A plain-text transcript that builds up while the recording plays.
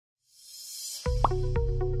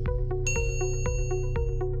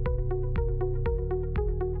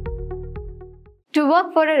To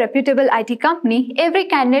work for a reputable IT company, every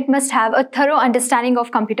candidate must have a thorough understanding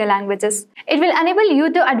of computer languages. It will enable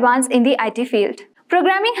you to advance in the IT field.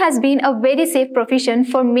 Programming has been a very safe profession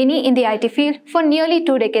for many in the IT field for nearly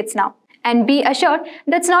 2 decades now. And be assured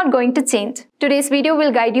that's not going to change. Today's video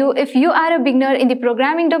will guide you if you are a beginner in the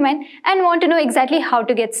programming domain and want to know exactly how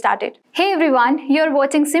to get started. Hey everyone, you're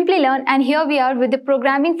watching Simplilearn and here we are with the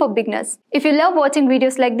programming for beginners. If you love watching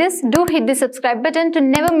videos like this, do hit the subscribe button to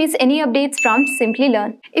never miss any updates from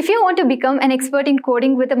Simplilearn. If you want to become an expert in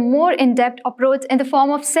coding with a more in-depth approach in the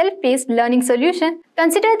form of self-paced learning solution,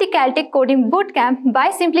 consider the Caltech Coding Bootcamp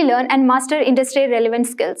by Simplilearn and master industry-relevant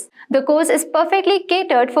skills. The course is perfectly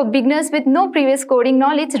catered for beginners with no previous coding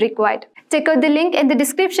knowledge required. Check out the link in the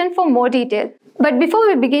description for more detail. But before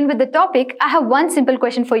we begin with the topic, I have one simple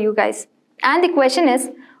question for you guys. And the question is,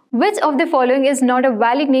 which of the following is not a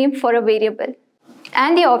valid name for a variable?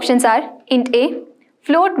 And the options are int a,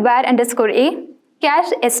 float var underscore a,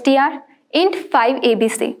 cache str, int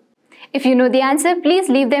 5abc. If you know the answer, please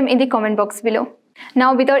leave them in the comment box below.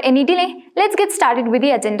 Now without any delay, let's get started with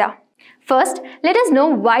the agenda. First, let us know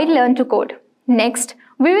why learn to code. Next,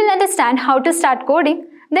 we will understand how to start coding.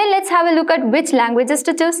 Then let's have a look at which languages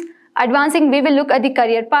to choose. Advancing, we will look at the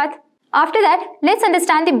career path. After that, let's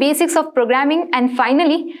understand the basics of programming. And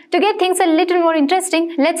finally, to get things a little more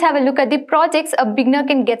interesting, let's have a look at the projects a beginner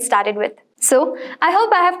can get started with. So, I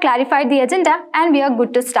hope I have clarified the agenda and we are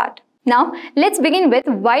good to start. Now, let's begin with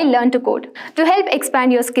why learn to code. To help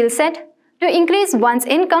expand your skill set, to increase one's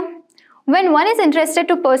income, when one is interested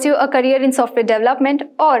to pursue a career in software development,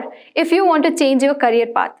 or if you want to change your career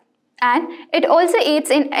path. And it also aids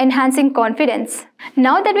in enhancing confidence.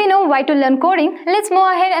 Now that we know why to learn coding, let's move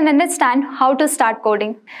ahead and understand how to start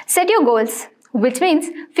coding. Set your goals, which means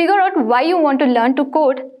figure out why you want to learn to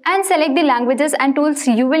code and select the languages and tools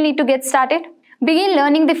you will need to get started. Begin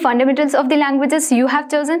learning the fundamentals of the languages you have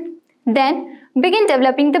chosen. Then, begin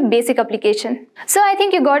developing the basic application. So I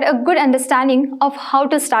think you got a good understanding of how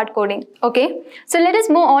to start coding. Okay, so let us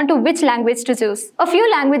move on to which language to choose. A few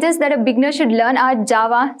languages that a beginner should learn are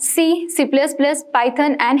Java, C, C++,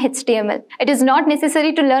 Python and HTML. It is not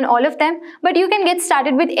necessary to learn all of them, but you can get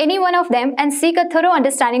started with any one of them and seek a thorough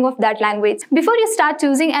understanding of that language. Before you start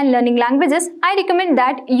choosing and learning languages, I recommend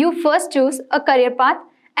that you first choose a career path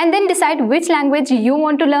and then decide which language you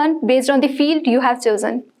want to learn based on the field you have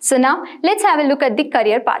chosen. So now, let's have a look at the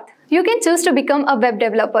career path. You can choose to become a web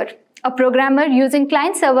developer. A programmer using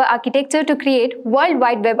client-server architecture to create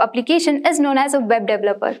worldwide web application is known as a web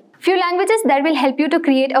developer. Few languages that will help you to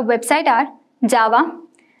create a website are Java,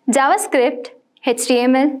 JavaScript,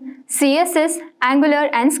 HTML, CSS, Angular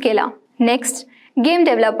and Scala. Next, game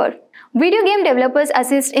developer. Video game developers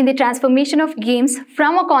assist in the transformation of games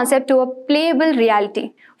from a concept to a playable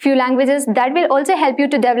reality. Few languages that will also help you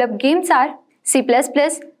to develop games are C++,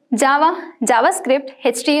 Java, JavaScript,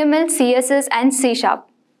 HTML, CSS and C#.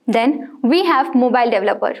 Then we have mobile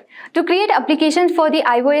developer. To create applications for the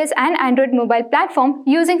iOS and Android mobile platform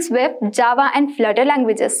using Swift, Java and Flutter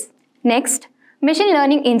languages. Next, machine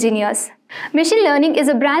learning engineers. Machine learning is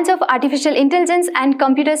a branch of artificial intelligence and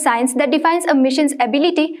computer science that defines a machine's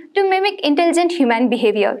ability to mimic intelligent human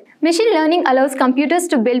behavior. Machine learning allows computers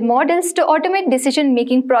to build models to automate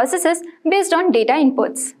decision-making processes based on data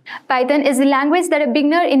inputs. Python is the language that a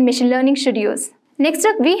beginner in machine learning should use. Next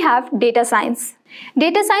up, we have data science.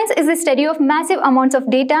 Data science is the study of massive amounts of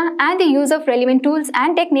data and the use of relevant tools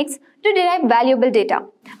and techniques to derive valuable data.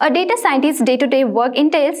 A data scientist's day-to-day work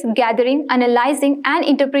entails gathering, analyzing, and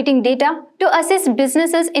interpreting data to assist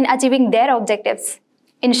businesses in achieving their objectives.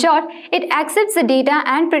 In short, it accepts the data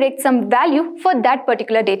and predicts some value for that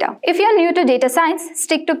particular data. If you are new to data science,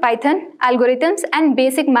 stick to Python, algorithms, and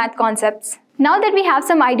basic math concepts. Now that we have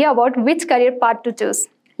some idea about which career path to choose,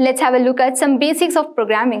 let's have a look at some basics of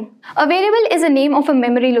programming. A variable is a name of a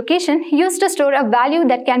memory location used to store a value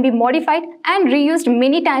that can be modified and reused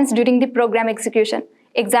many times during the program execution.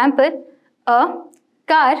 Example, a,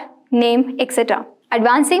 car, name, etc.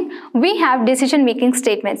 Advancing, we have decision-making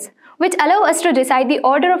statements, which allow us to decide the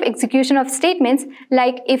order of execution of statements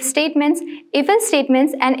like if statements, if-else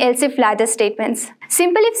statements, and else-if ladder statements.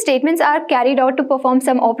 Simple if statements are carried out to perform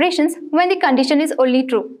some operations when the condition is only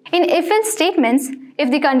true. In if-else statements,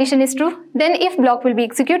 if the condition is true, then if block will be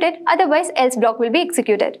executed, otherwise else block will be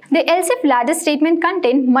executed. The else-if ladder statement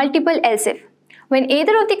contains multiple else-if. When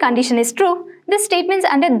either of the condition is true, the statements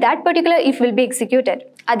under that particular if will be executed.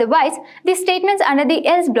 Otherwise, the statements under the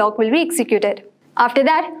else block will be executed. After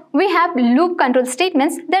that, we have loop control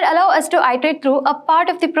statements that allow us to iterate through a part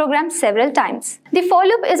of the program several times. The for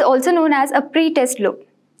loop is also known as a pre-test loop.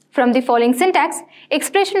 From the following syntax,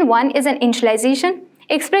 expression 1 is an initialization,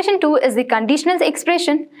 expression 2 is the conditional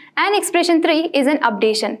expression, and expression 3 is an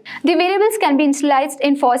updation. The variables can be initialized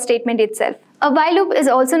in for statement itself. A while loop is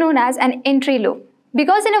also known as an entry loop.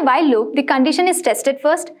 Because in a while loop, the condition is tested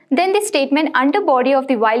first, then the statement under body of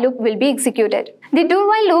the while loop will be executed. The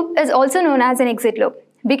do-while loop is also known as an exit loop.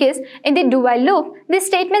 Because in the do-while loop, the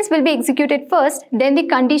statements will be executed first, then the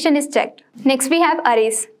condition is checked. Next we have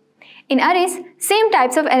arrays. In arrays, same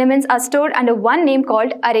types of elements are stored under one name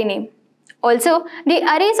called array name. Also, the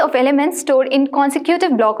arrays of elements stored in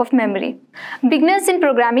consecutive block of memory. Beginners in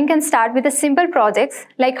programming can start with a simple projects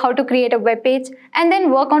like how to create a web page and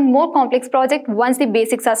then work on more complex projects once the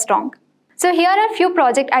basics are strong. So here are a few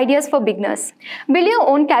project ideas for beginners. Build your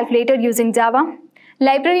own calculator using Java,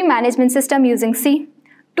 library management system using C,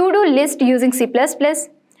 to-do list using C++,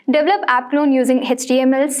 develop app clone using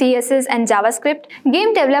HTML, CSS and JavaScript,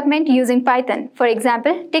 game development using Python, for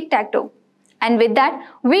example, tic-tac-toe. And with that,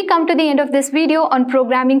 we come to the end of this video on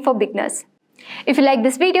programming for beginners. If you like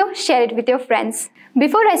this video, share it with your friends.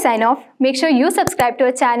 Before I sign off, make sure you subscribe to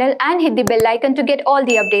our channel and hit the bell icon to get all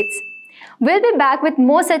the updates. We'll be back with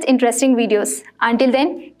more such interesting videos. Until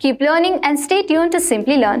then, keep learning and stay tuned to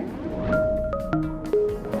Simplilearn.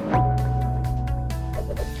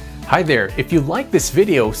 Hi there, if you like this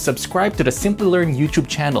video, subscribe to the Simplilearn YouTube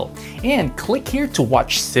channel and click here to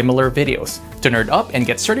watch similar videos. To nerd up and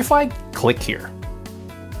get certified, click here.